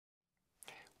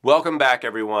Welcome back,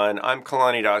 everyone. I'm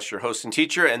Kalani, your host and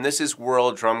teacher, and this is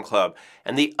World Drum Club.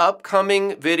 And the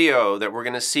upcoming video that we're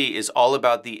going to see is all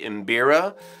about the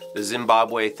Mbira, the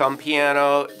Zimbabwe thumb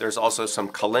piano. There's also some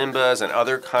Kalimbas and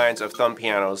other kinds of thumb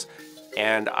pianos.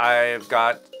 And I've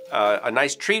got a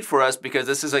nice treat for us because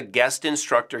this is a guest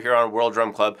instructor here on World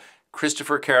Drum Club,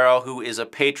 Christopher Karow, who is a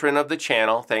patron of the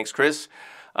channel. Thanks, Chris.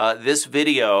 This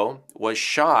video was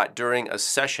shot during a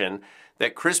session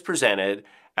that Chris presented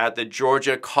at the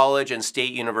Georgia College and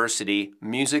State University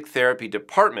Music Therapy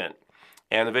Department.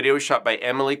 And the video was shot by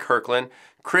Emily Kirkland.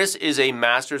 Chris is a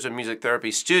Master's of Music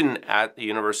Therapy student at the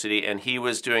university, and he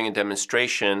was doing a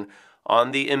demonstration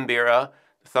on the Mbira,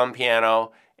 the thumb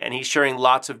piano, and he's sharing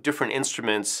lots of different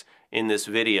instruments in this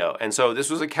video. And so this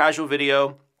was a casual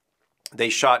video they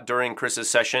shot during Chris's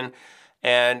session,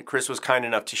 and Chris was kind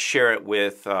enough to share it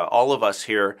with all of us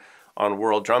here on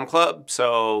World Drum Club.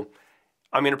 So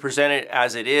I'm going to present it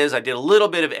as it is. I did a little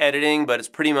bit of editing, but it's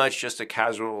pretty much just a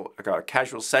casual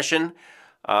session.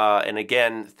 And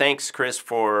again, thanks, Chris,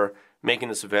 for making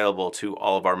this available to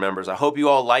all of our members. I hope you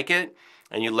all like it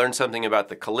and you learned something about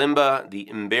the kalimba, the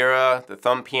Mbira, the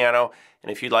thumb piano.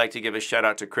 And if you'd like to give a shout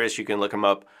out to Chris, you can look him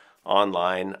up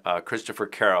online, Christopher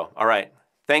Karow. All right,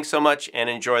 thanks so much and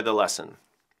enjoy the lesson.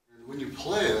 When you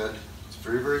play it, it's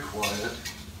very, very quiet.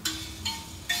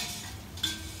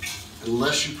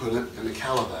 Unless you put it in a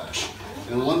calabash.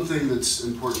 And one thing that's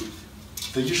important,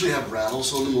 they usually have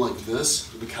rattles on them like this.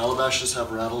 The calabashes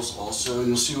have rattles also, and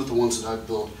you'll see with the ones that I've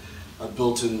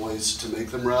built in ways to make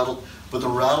them rattle. But the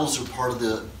rattles are part of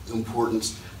the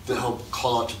importance that help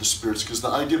call out to the spirits, because the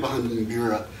idea behind the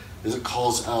Mbira is it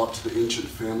calls out to the ancient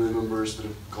family members that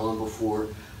have gone before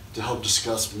to help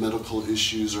discuss medical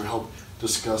issues or help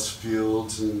discuss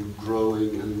fields and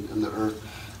growing in the earth.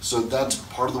 So that's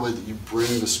part of the way that you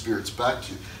bring the spirits back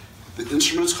to you. The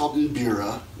instrument is called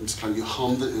Mbira. It's kind of, you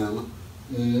hum the M.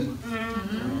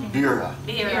 Mbira.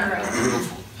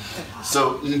 Beautiful.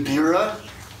 So Mbira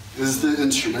is the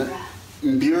instrument.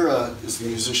 Mbira is the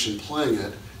musician playing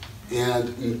it. And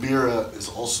Mbira is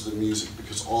also the music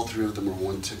because all three of them are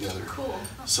one together. Cool.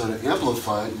 So to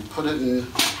amplify it, you put it in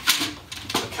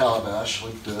a calabash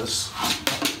like this.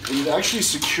 And you'd actually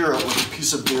secure it with a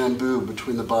piece of bamboo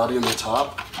between the body and the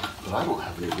top, but I don't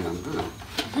have any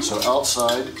bamboo. So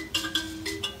outside,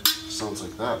 sounds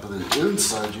like that, but then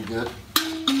inside you get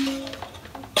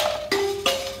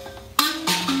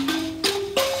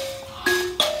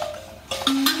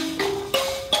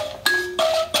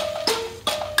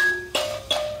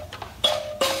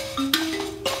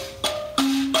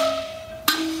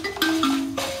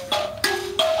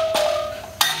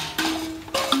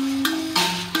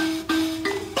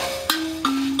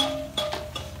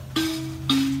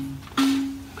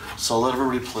So I'll let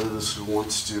everybody play this who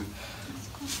wants to.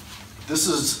 This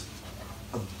is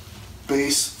a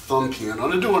bass thumb piano,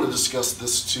 and I do want to discuss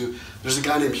this too. There's a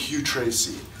guy named Hugh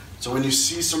Tracy. So when you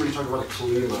see somebody talk about a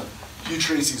kalimba, Hugh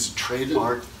Tracy is a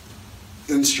trademark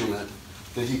instrument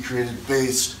that he created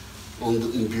based on the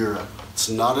Mbira. It's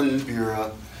not an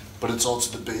Mbira, but it's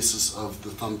also the basis of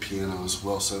the thumb piano as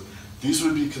well. So these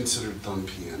would be considered thumb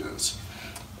pianos.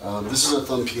 This is a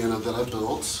thumb piano that I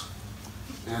built.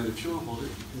 And if you want to hold it,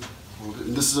 you can hold it.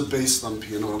 And this is a bass thumb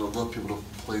piano, and I'd love people to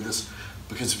play this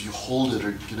because if you hold it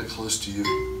or get it close to you,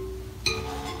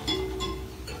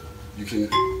 you can hear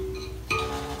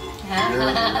the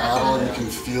rattle and you can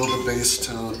feel the bass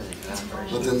tone.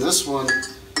 But then this one,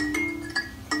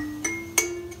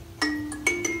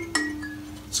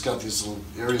 it's got these little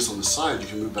areas on the side you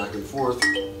can move back and forth.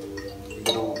 You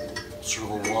get a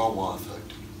sort of a wah-wah effect.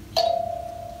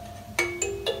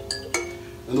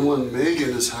 And the one Megan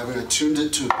is having, I tuned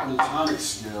it to a pentatonic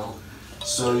scale,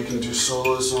 so you can do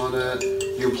solos on it.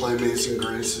 You can play Amazing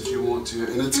Grace if you want to,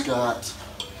 and it's got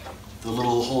the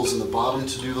little holes in the bottom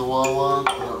to do the wah-wah.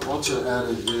 But I also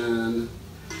added in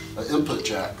an input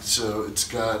jack, so it's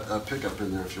got a pickup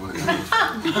in there if you want to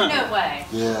add it. No way.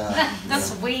 Yeah.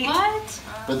 That's sweet. What?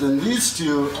 But then these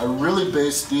two, I really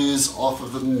based these off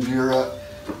of the Mbira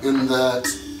in that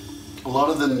a lot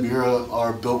of the Mbira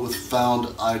are built with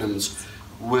found items.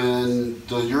 When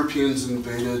the Europeans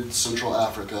invaded Central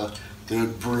Africa, they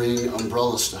would bring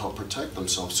umbrellas to help protect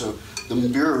themselves. So the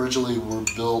Mbira originally were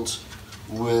built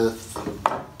with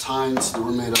tines that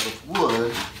were made out of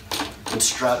wood and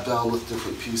strapped down with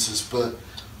different pieces. But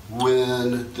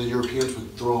when the Europeans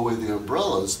would throw away the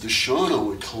umbrellas, the Shona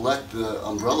would collect the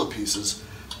umbrella pieces,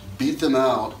 beat them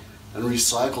out, and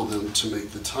recycle them to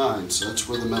make the tines. So that's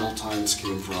where the metal tines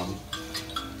came from.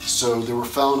 So there were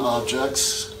found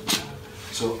objects.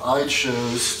 So I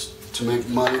chose to make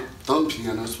my thumb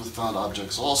pianos with found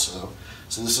objects also.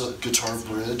 So this is a guitar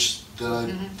bridge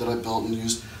that I built and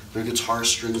used. There are guitar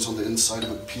strings on the inside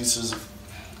of it, pieces of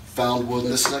found wood,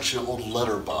 and this is actually an old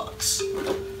letter box.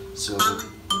 So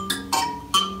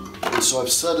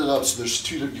I've set it up so there's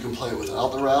two, you can play it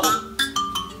without the rattle,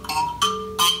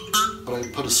 but I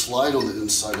put a slide on the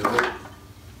inside of it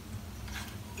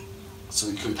so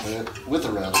you can play it with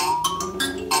a rattle.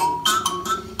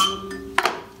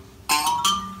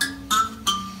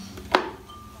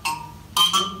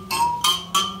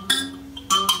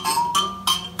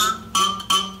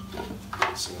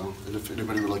 So, and if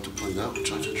anybody would like to play that,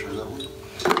 which I can try that one.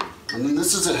 And then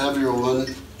this is a heavier one.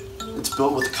 It's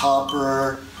built with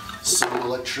copper, some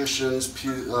electrician's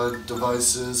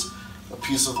devices, a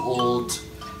piece of old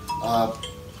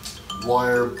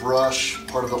wire brush,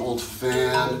 part of an old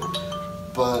fan,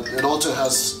 but it also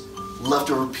has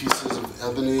leftover pieces of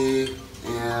ebony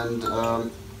and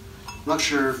I'm not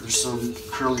sure if there's some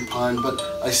curly pine, but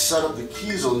I set up the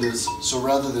keys on this so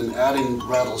rather than adding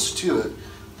rattles to it,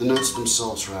 the notes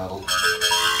themselves rattle.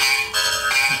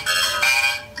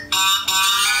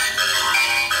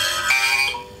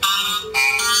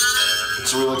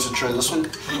 So we like to try this one?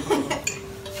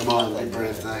 Come on, be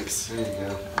brave, thanks. There you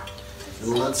go.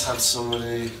 And let's have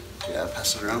somebody,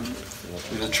 pass it around.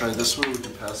 We're gonna try this one, we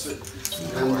can pass it.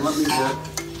 And let me get,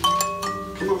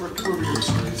 come over here,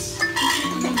 Grace. So you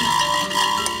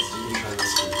can try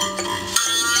this one.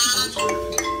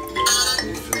 Can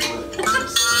you feel it?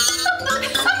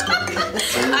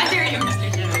 I hear you, Mr.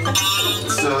 Jimmy.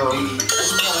 So,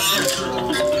 let's pass this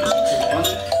around.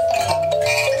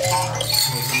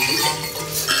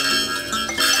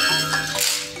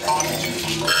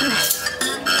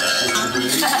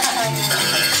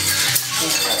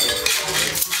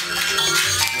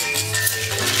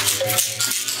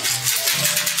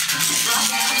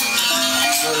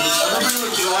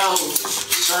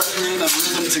 Start creating a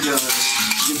rhythm together.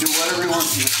 You can do whatever you want to.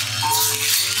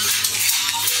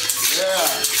 Yeah.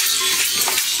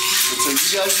 And so you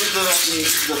guys with the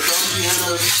thumb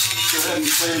piano, go ahead and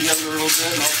play together a little bit,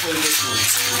 and I'll play this one.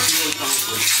 It's really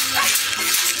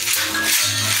complicated.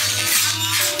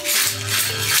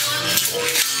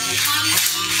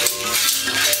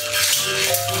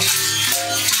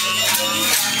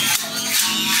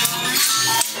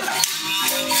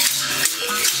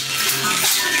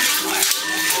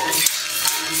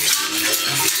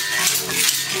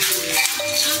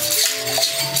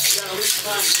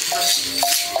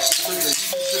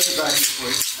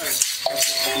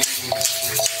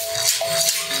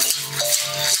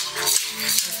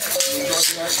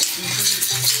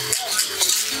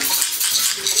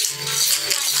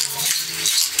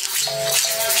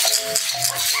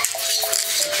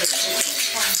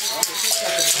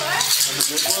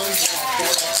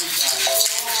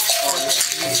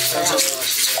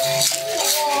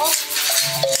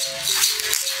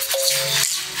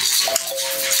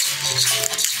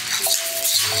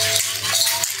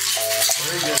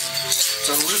 Very good.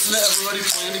 So listen to everybody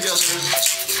playing together.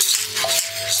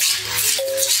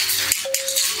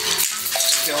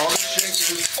 Okay, all the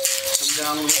shakers come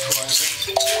down a little quieter.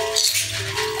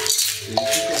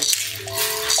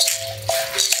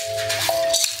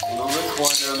 A little bit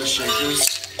quieter on the shakers.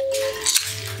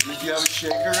 And if you have a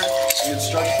shaker, you can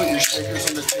start to put your shakers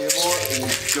on the table and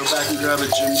go back and grab a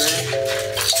djembe.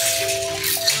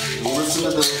 And listen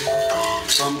to the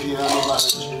thumb piano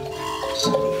behind you.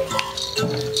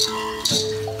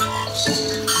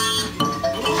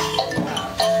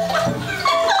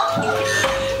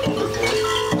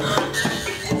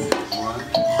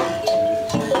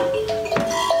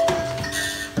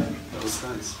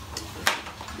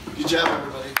 Good job,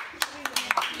 everybody.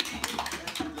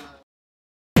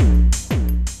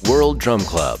 World Drum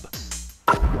Club.